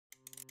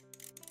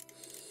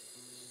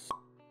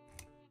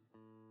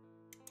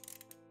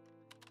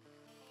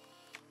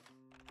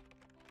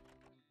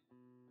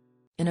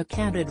In a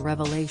candid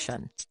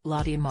revelation,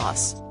 Lottie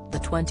Moss, the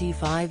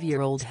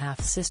 25-year-old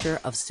half-sister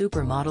of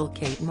supermodel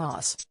Kate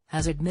Moss,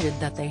 has admitted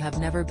that they have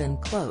never been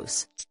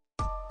close.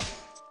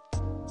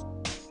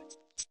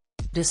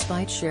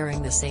 Despite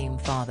sharing the same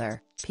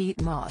father,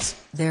 Pete Moss,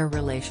 their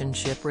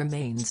relationship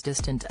remains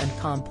distant and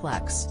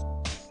complex.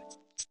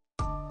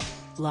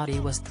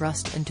 Lottie was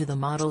thrust into the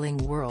modeling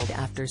world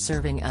after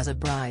serving as a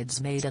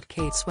bridesmaid at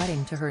Kate's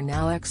wedding to her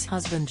now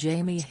ex-husband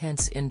Jamie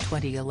Hince in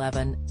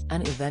 2011,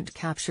 an event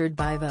captured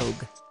by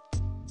Vogue.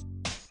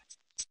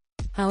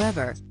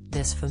 However,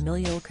 this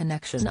familial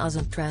connection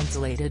isn't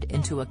translated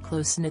into a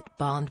close-knit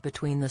bond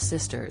between the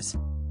sisters.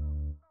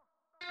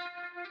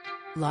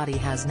 Lottie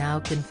has now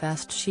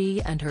confessed she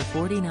and her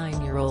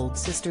 49-year-old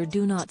sister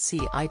do not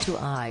see eye to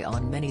eye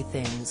on many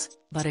things,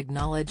 but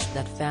acknowledged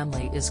that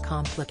family is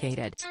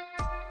complicated.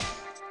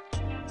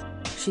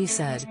 She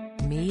said,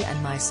 "Me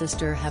and my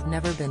sister have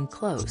never been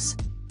close.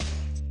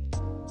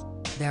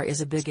 There is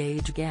a big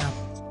age gap."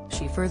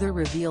 She further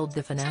revealed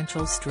the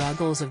financial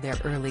struggles of their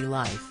early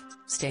life,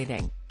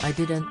 stating, "I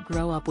didn't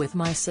grow up with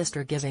my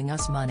sister giving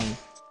us money.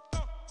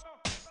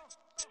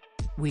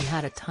 We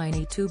had a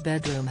tiny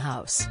 2-bedroom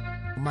house.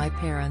 My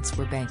parents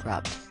were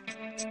bankrupt.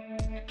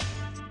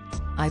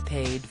 I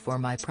paid for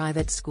my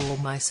private school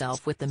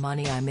myself with the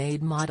money I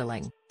made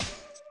modeling."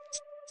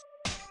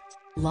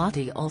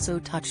 Lottie also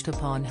touched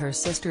upon her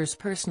sister's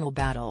personal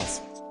battles.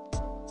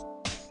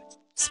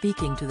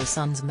 Speaking to The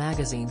Sun's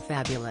magazine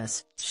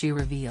Fabulous, she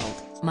revealed,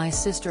 "My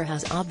sister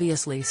has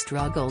obviously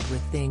struggled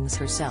with things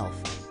herself.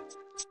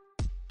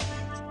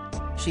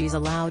 She's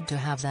allowed to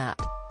have that.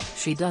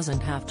 She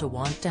doesn't have to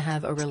want to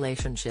have a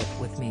relationship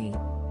with me."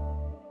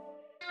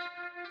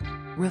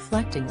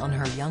 Reflecting on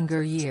her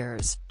younger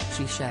years,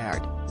 she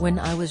shared, "When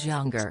I was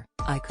younger,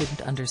 I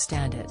couldn't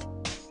understand it.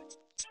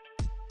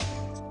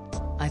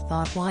 I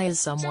thought, why is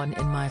someone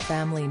in my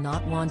family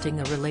not wanting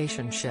a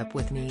relationship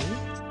with me?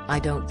 I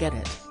don't get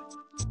it."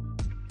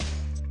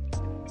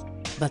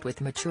 But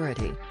with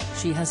maturity,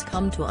 she has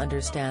come to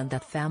understand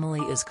that family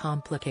is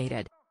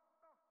complicated.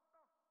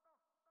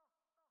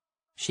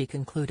 She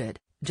concluded,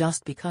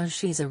 "Just because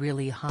she's a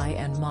really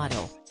high-end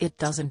model, it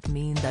doesn't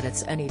mean that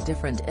it's any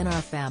different in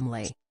our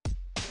family.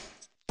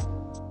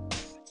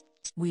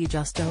 We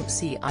just don't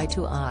see eye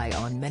to eye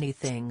on many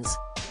things.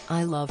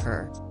 I love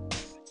her.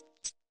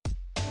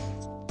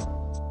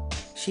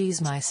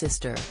 She's my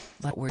sister,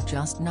 but we're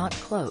just not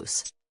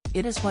close.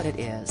 It is what it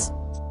is."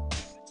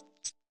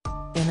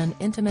 In an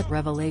intimate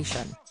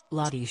revelation,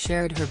 Lottie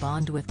shared her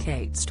bond with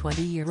Kate's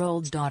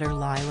 20-year-old daughter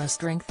Lila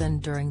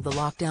strengthened during the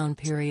lockdown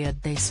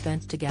period they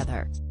spent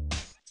together.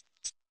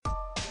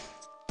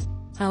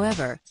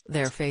 However,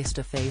 their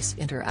face-to-face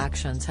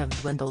interactions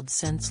have dwindled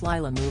since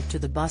Lila moved to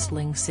the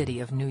bustling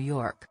city of New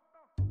York.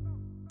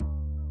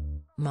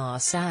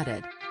 Moss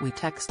added, "We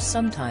text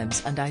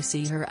sometimes and I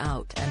see her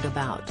out and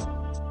about.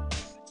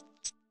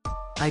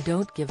 I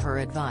don't give her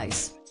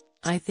advice.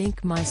 I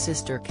think my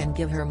sister can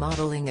give her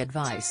modeling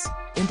advice,"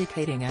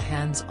 indicating a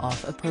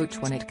hands-off approach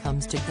when it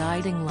comes to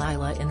guiding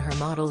Lila in her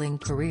modeling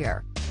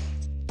career.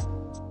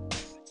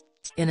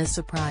 In a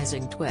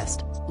surprising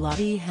twist,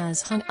 Lottie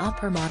has hung up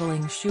her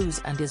modeling shoes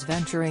and is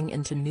venturing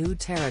into new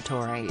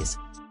territories.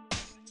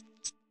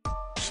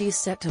 She's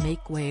set to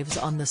make waves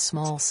on the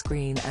small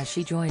screen as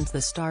she joins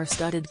the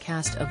star-studded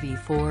cast of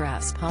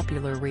E4's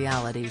popular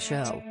reality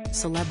show,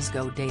 Celebs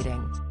Go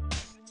Dating.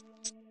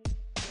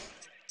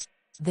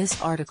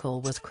 This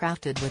article was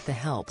crafted with the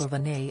help of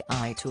an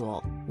AI tool,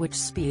 which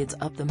speeds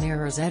up the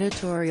Mirror's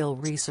editorial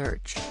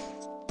research.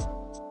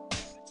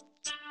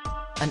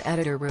 An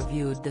editor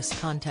reviewed this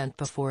content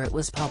before it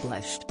was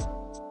published.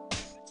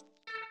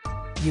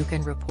 You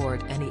can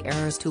report any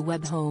errors to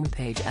web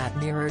homepage at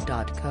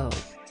mirror.co.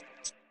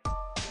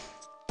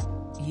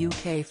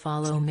 UK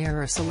Follow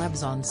Mirror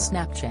Celebs on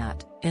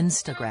Snapchat,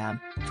 Instagram,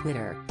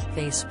 Twitter,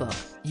 Facebook,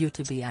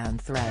 YouTube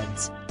and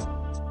Threads.